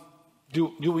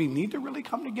 Do we need to really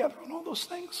come together on all those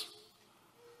things?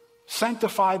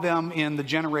 Sanctify them in the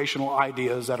generational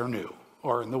ideas that are new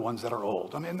or in the ones that are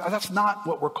old. I mean, that's not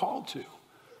what we're called to.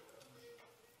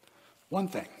 One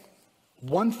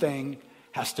thing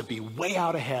has to be way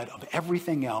out ahead of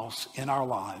everything else in our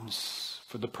lives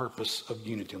for the purpose of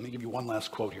unity. Let me give you one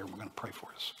last quote here, and we're going to pray for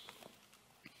us.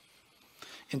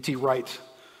 N.T. Wright,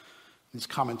 in his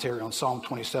commentary on Psalm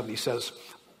 27, he says,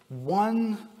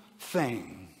 one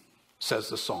thing, says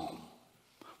the psalm.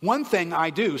 One thing I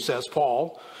do, says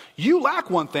Paul. You lack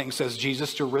one thing, says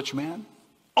Jesus to a rich man.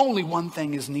 Only one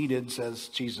thing is needed, says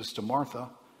Jesus to Martha.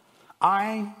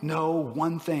 I know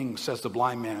one thing, says the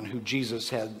blind man who Jesus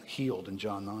had healed in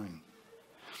John 9.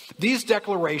 These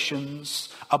declarations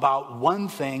about one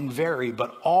thing vary,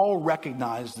 but all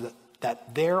recognize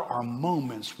that there are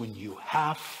moments when you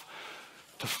have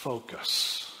to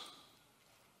focus.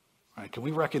 Right? Can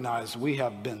we recognize we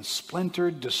have been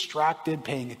splintered, distracted,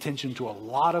 paying attention to a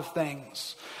lot of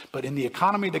things? But in the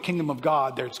economy of the kingdom of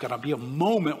God, there's going to be a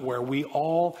moment where we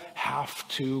all have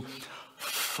to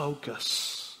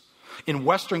focus. In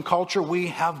Western culture, we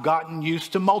have gotten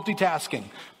used to multitasking,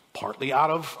 partly out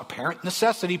of apparent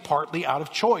necessity, partly out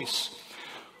of choice.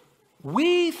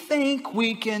 We think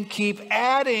we can keep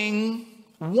adding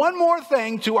one more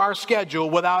thing to our schedule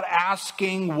without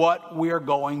asking what we're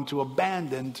going to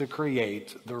abandon to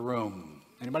create the room.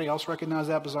 Anybody else recognize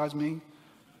that besides me?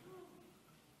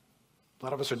 A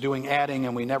lot of us are doing adding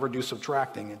and we never do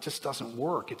subtracting. It just doesn't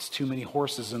work. It's too many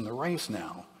horses in the race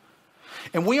now.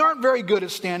 And we aren't very good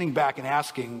at standing back and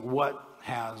asking what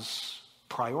has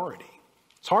priority.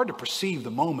 It's hard to perceive the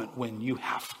moment when you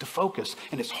have to focus,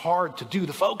 and it's hard to do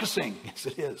the focusing. Yes,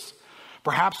 it is.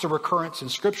 Perhaps the recurrence in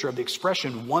Scripture of the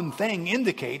expression one thing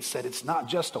indicates that it's not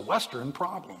just a Western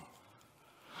problem.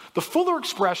 The fuller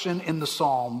expression in the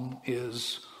psalm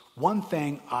is one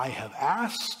thing I have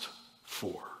asked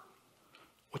for.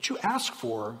 What you ask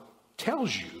for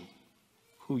tells you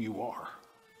who you are.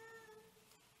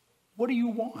 What do you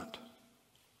want?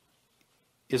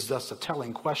 Is thus a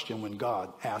telling question when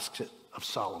God asks it of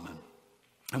Solomon,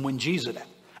 and when Jesus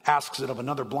asks it of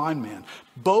another blind man.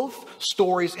 Both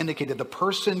stories indicate that the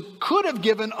person could have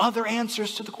given other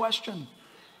answers to the question.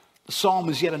 The psalm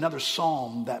is yet another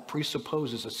psalm that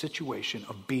presupposes a situation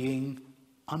of being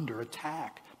under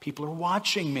attack. People are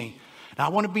watching me, and I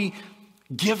want to be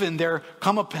given their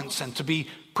comeuppance and to be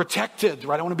protected,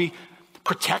 right? I want to be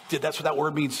protected. That's what that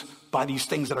word means, by these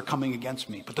things that are coming against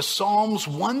me. But the psalm's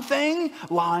one thing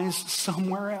lies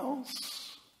somewhere else.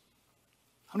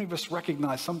 How many of us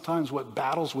recognize sometimes what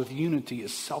battles with unity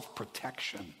is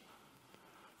self-protection?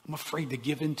 I'm afraid to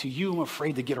give in to you. I'm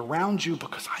afraid to get around you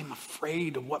because I'm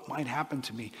afraid of what might happen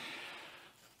to me.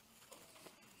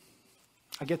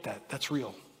 I get that. That's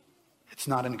real. It's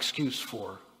not an excuse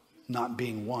for not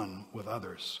being one with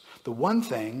others. The one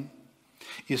thing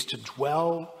is to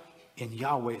dwell in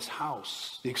Yahweh's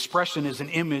house. The expression is an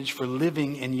image for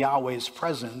living in Yahweh's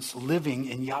presence, living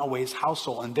in Yahweh's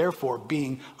household, and therefore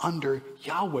being under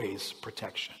Yahweh's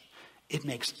protection. It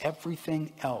makes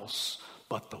everything else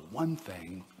but the one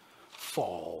thing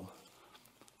fall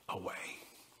away.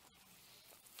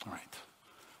 All right.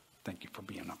 Thank you for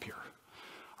being up here.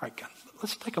 All right,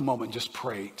 let's take a moment and just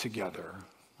pray together,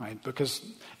 right? Because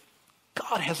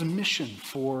God has a mission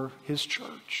for his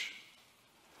church.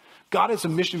 God has a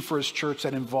mission for his church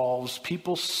that involves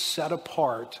people set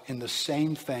apart in the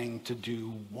same thing to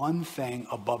do one thing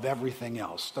above everything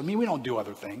else. I mean, we don't do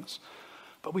other things,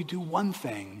 but we do one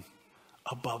thing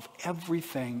above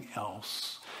everything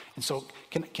else. And so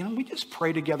can we just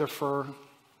pray together for a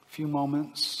few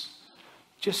moments?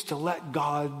 Just to let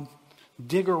God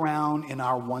dig around in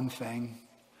our one thing.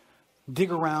 Dig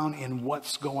around in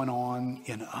what's going on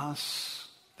in us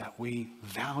that we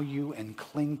value and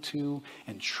cling to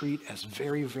and treat as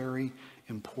very, very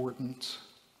important.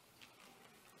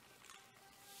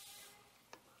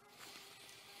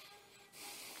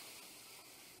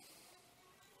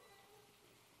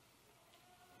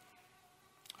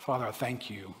 Father, I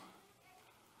thank you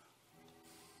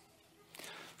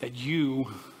that you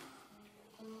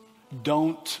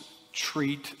don't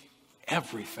treat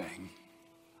everything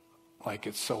like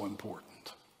it's so important.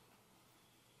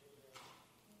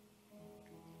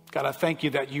 God, I thank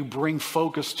you that you bring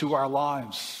focus to our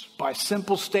lives by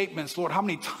simple statements. Lord, how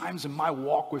many times in my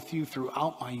walk with you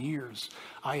throughout my years,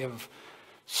 I have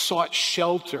sought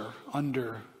shelter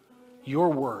under your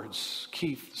words.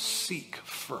 Keith, seek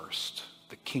first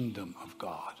the kingdom of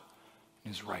God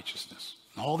and his righteousness.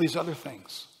 And all these other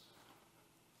things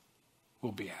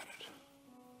will be added.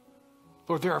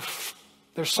 Lord,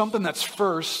 there's something that's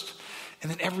first,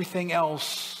 and then everything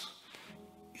else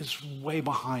is way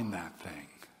behind that thing.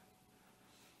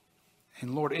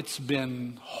 And Lord, it's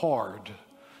been hard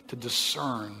to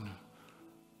discern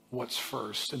what's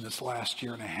first in this last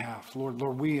year and a half. Lord,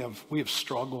 we have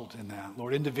struggled in that.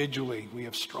 Lord, individually, we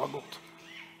have struggled.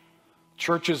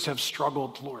 Churches have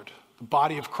struggled, Lord. The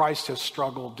body of Christ has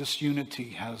struggled. Disunity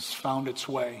has found its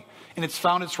way. And it's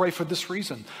found its way for this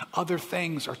reason. Other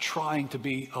things are trying to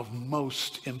be of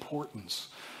most importance.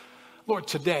 Lord,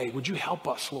 today, would you help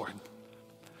us, Lord?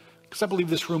 Because I believe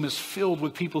this room is filled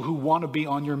with people who want to be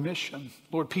on your mission.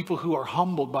 Lord, people who are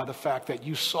humbled by the fact that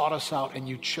you sought us out and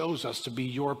you chose us to be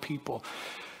your people.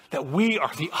 That we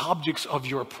are the objects of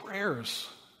your prayers.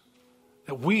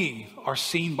 That we are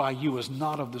seen by you as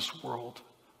not of this world.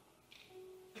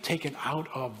 Taken out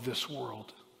of this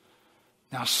world.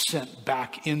 Now sent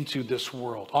back into this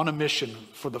world on a mission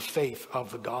for the faith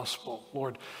of the gospel.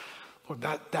 Lord,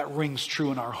 that rings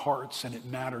true in our hearts and it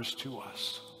matters to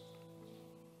us.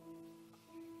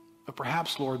 But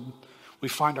perhaps, Lord, we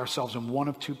find ourselves in one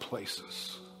of two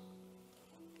places.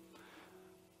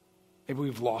 Maybe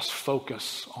we've lost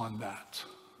focus on that.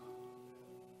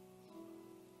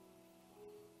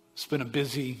 It's been a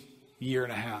busy year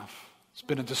and a half. It's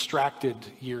been a distracted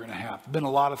year and a half. Been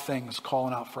a lot of things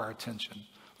calling out for our attention.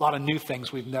 A lot of new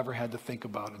things we've never had to think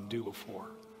about and do before.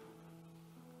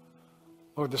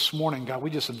 Lord, this morning, God, we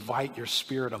just invite your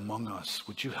spirit among us.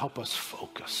 Would you help us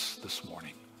focus this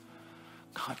morning?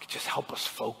 God, just help us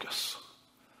focus.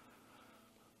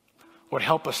 Lord,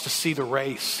 help us to see the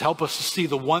race. Help us to see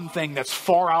the one thing that's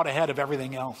far out ahead of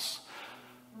everything else.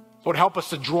 Lord, help us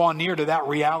to draw near to that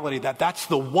reality that that's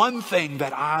the one thing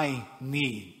that I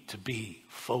need to be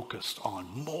focused on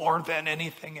more than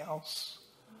anything else.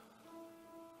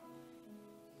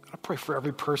 God, I pray for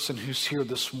every person who's here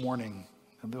this morning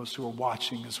and those who are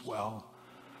watching as well.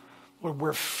 Lord,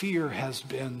 where fear has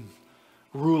been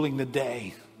ruling the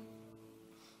day.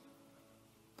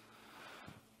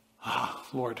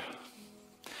 Lord,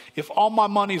 if all my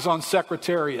money's on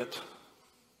Secretariat,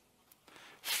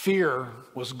 fear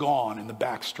was gone in the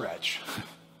backstretch.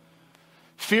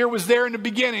 Fear was there in the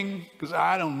beginning because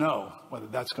I don't know whether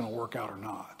that's going to work out or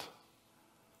not.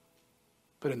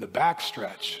 But in the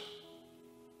backstretch,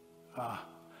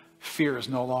 fear is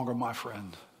no longer my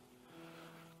friend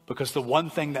because the one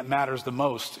thing that matters the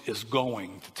most is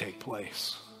going to take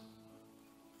place.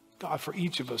 God, for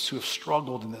each of us who have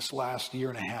struggled in this last year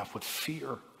and a half with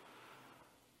fear,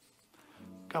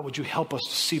 God, would you help us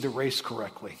to see the race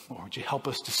correctly? Or would you help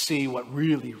us to see what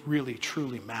really, really,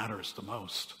 truly matters the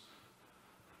most?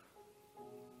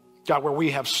 God, where we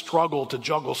have struggled to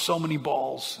juggle so many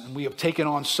balls and we have taken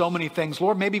on so many things,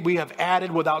 Lord, maybe we have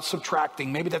added without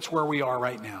subtracting. Maybe that's where we are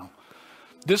right now.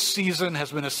 This season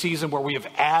has been a season where we have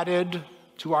added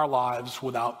to our lives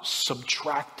without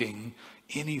subtracting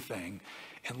anything.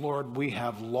 And Lord, we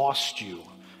have lost you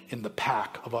in the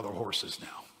pack of other horses now.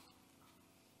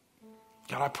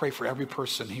 God, I pray for every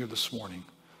person here this morning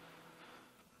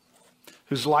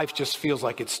whose life just feels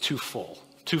like it's too full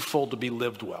to be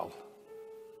lived well.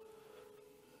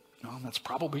 No, that's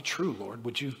probably true, Lord.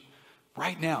 Would you,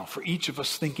 right now, for each of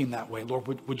us thinking that way, Lord,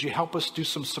 would you help us do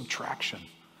some subtraction?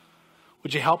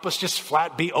 Would you help us just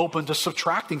flat be open to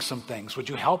subtracting some things? Would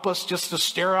you help us just to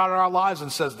stare out at our lives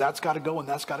and says, that's got to go and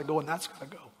that's got to go and that's got to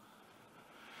go?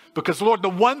 Because, Lord, the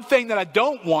one thing that I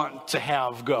don't want to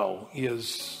have go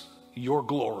is your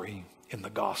glory in the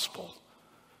gospel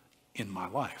in my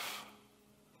life.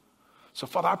 So,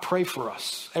 Father, I pray for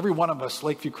us, every one of us,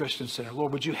 Lakeview Christian Center.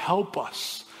 Lord, would you help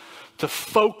us to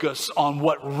focus on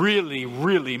what really,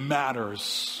 really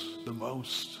matters the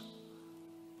most?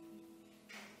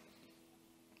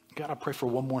 God, I pray for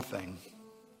one more thing.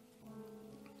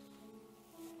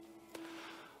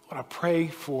 Lord, I pray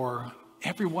for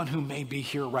everyone who may be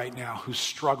here right now who's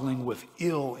struggling with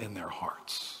ill in their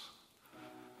hearts.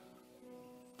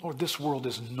 Lord, this world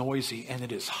is noisy and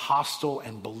it is hostile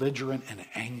and belligerent and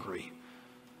angry.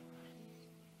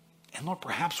 And Lord,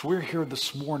 perhaps we're here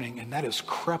this morning and that has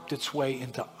crept its way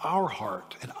into our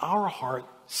heart, and our heart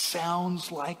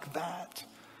sounds like that.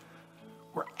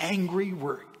 We're angry,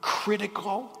 we're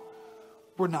critical,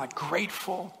 we're not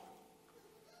grateful.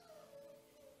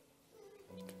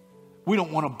 We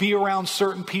don't want to be around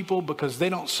certain people because they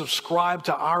don't subscribe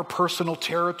to our personal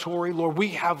territory. Lord, we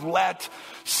have let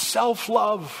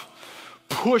self-love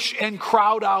push and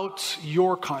crowd out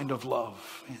your kind of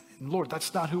love. And Lord,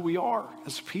 that's not who we are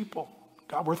as a people.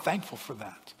 God, we're thankful for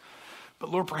that. But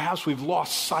Lord, perhaps we've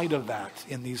lost sight of that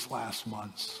in these last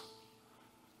months.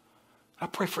 I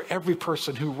pray for every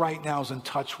person who right now is in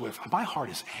touch with, my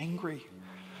heart is angry.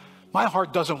 My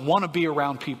heart doesn't want to be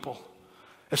around people,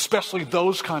 especially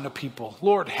those kind of people.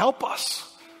 Lord, help us.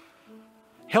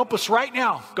 Help us right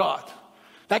now, God.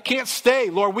 That can't stay.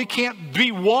 Lord, we can't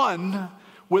be one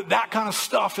with that kind of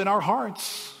stuff in our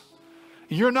hearts.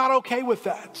 You're not okay with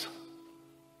that.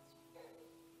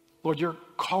 Lord, you're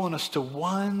calling us to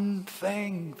one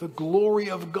thing, the glory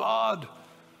of God.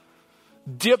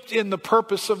 Dipped in the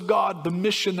purpose of God, the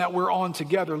mission that we're on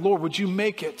together. Lord, would you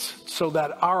make it so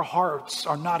that our hearts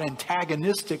are not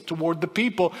antagonistic toward the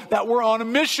people that we're on a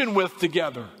mission with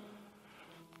together.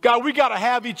 God, we got to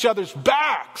have each other's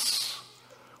backs.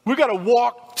 We got to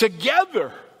walk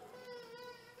together.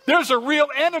 There's a real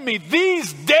enemy.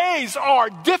 These days are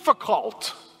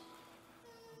difficult.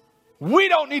 We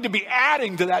don't need to be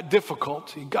adding to that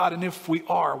difficulty. God, and if we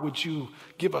are, would you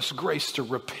give us grace to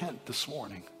repent this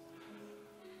morning?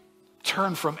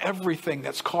 Turn from everything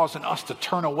that's causing us to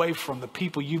turn away from the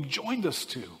people you've joined us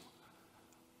to.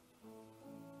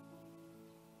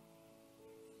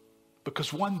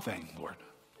 Because one thing, Lord,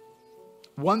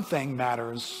 one thing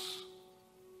matters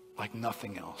like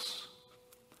nothing else.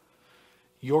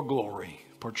 Your glory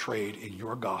portrayed in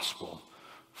your gospel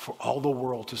for all the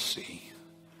world to see,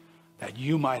 that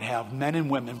you might have men and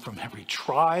women from every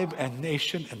tribe and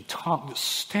nation and tongue to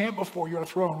stand before your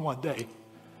throne one day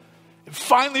and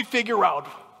finally figure out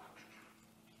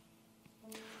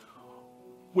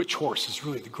which horse is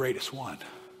really the greatest one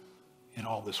in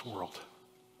all this world.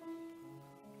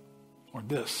 Or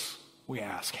this, we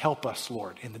ask, help us,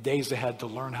 Lord, in the days ahead to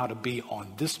learn how to be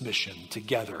on this mission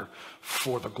together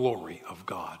for the glory of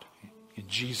God. In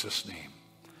Jesus' name,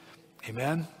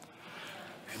 amen.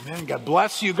 Amen. God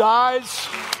bless you guys.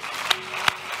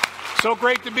 So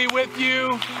great to be with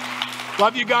you.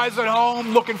 Love you guys at home.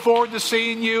 Looking forward to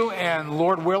seeing you. And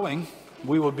Lord willing,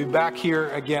 we will be back here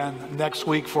again next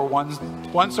week for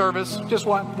one service. Just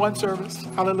one service.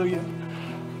 Hallelujah.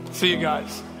 See you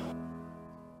guys.